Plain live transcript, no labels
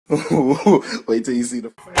Wait till you see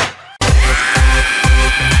the.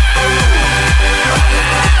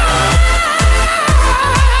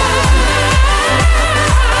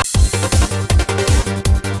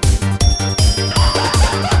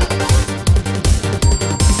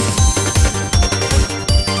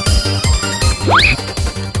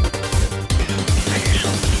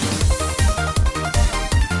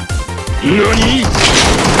 NANI?!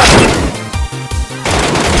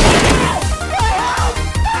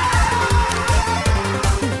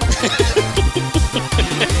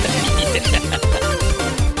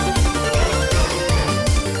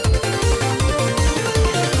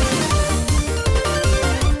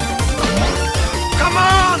 Come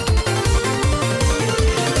on!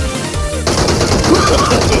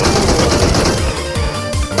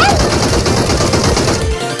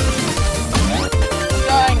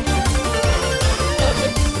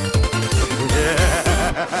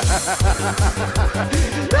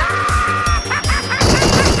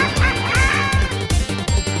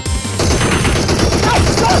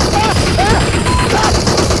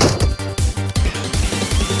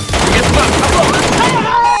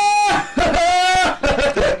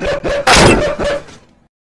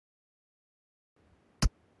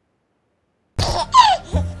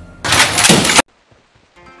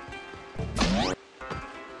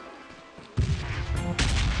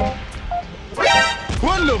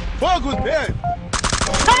 What the fuck was that?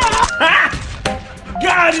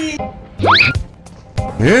 Got him!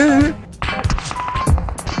 Yeah?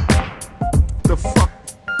 The fuck?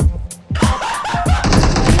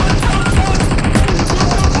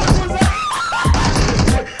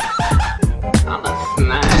 I'm a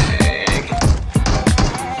snake.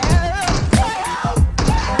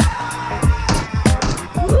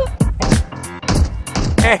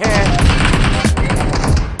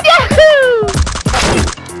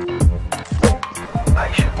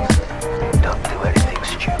 Patience. Don't do anything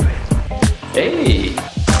stupid. Hey!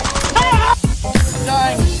 I'm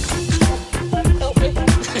dying. Help me.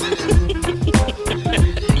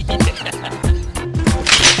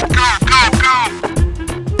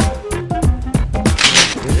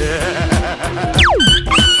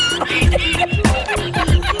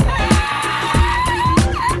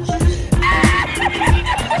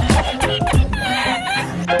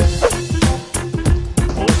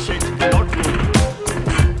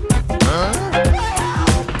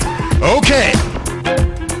 Okay.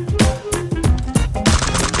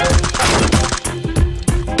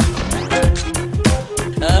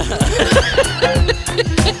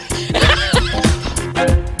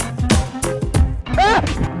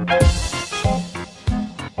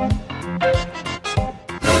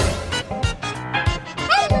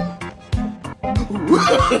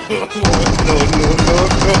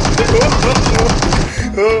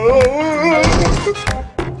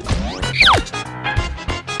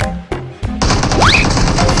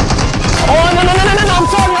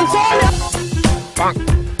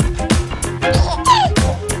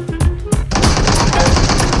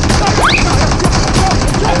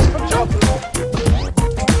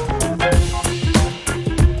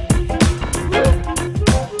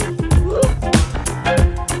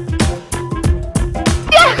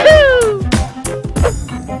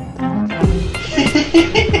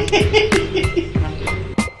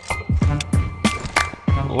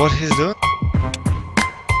 What he's doing?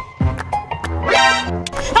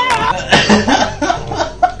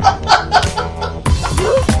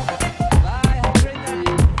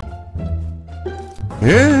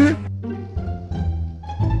 Yeah?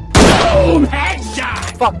 Boom!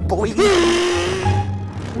 Headshot! Fuck, boy.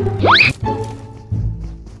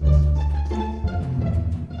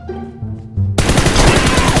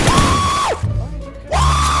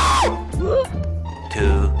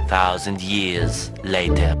 2,000 years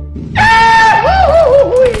later.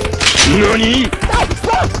 NANI?!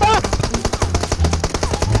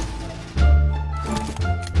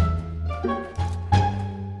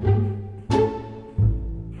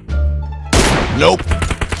 Nope.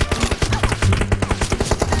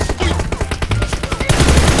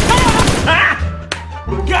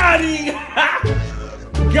 Got him!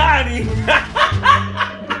 Got him!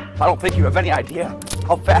 I don't think you have any idea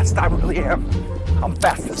how fast I really am. I'm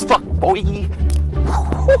fast as fuck, boy.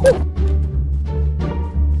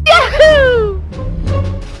 Yahoo!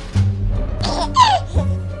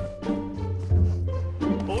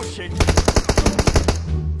 Bullshit.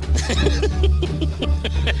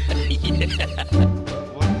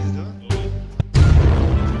 What he's doing?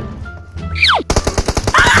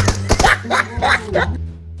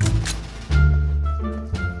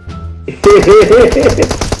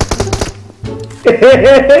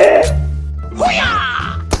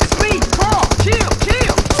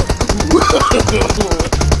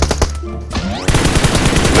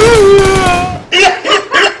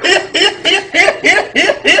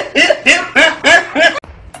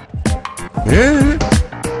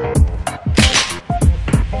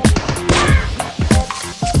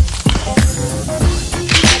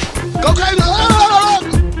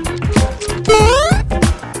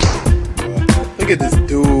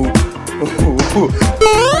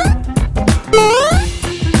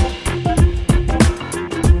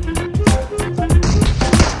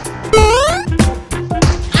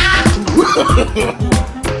 Huh?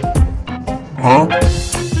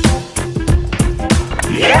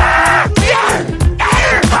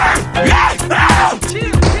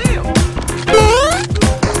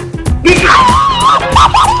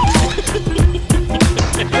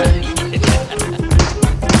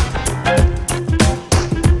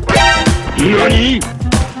 NANI?!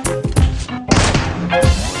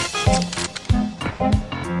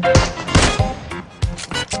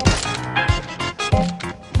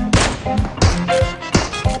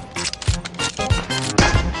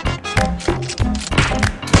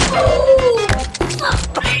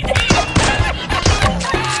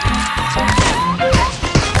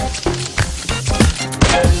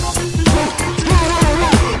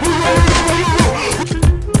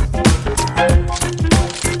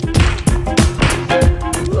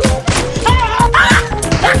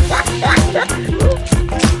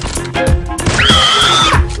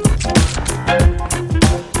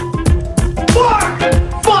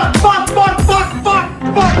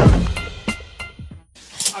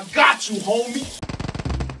 I got you, homie!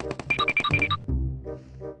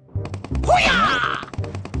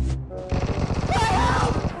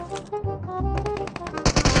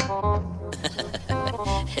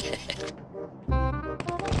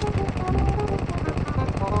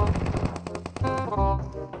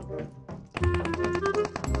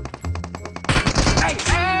 Hey,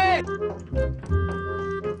 hey!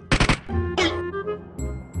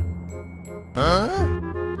 Huh?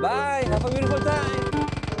 Bye. Have a beautiful time.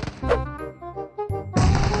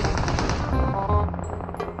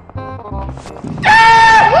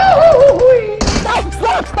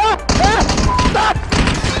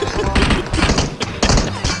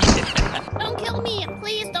 Don't kill me!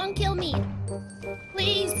 Please don't kill me!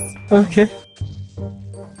 Please! Okay.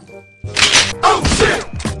 Oh shit!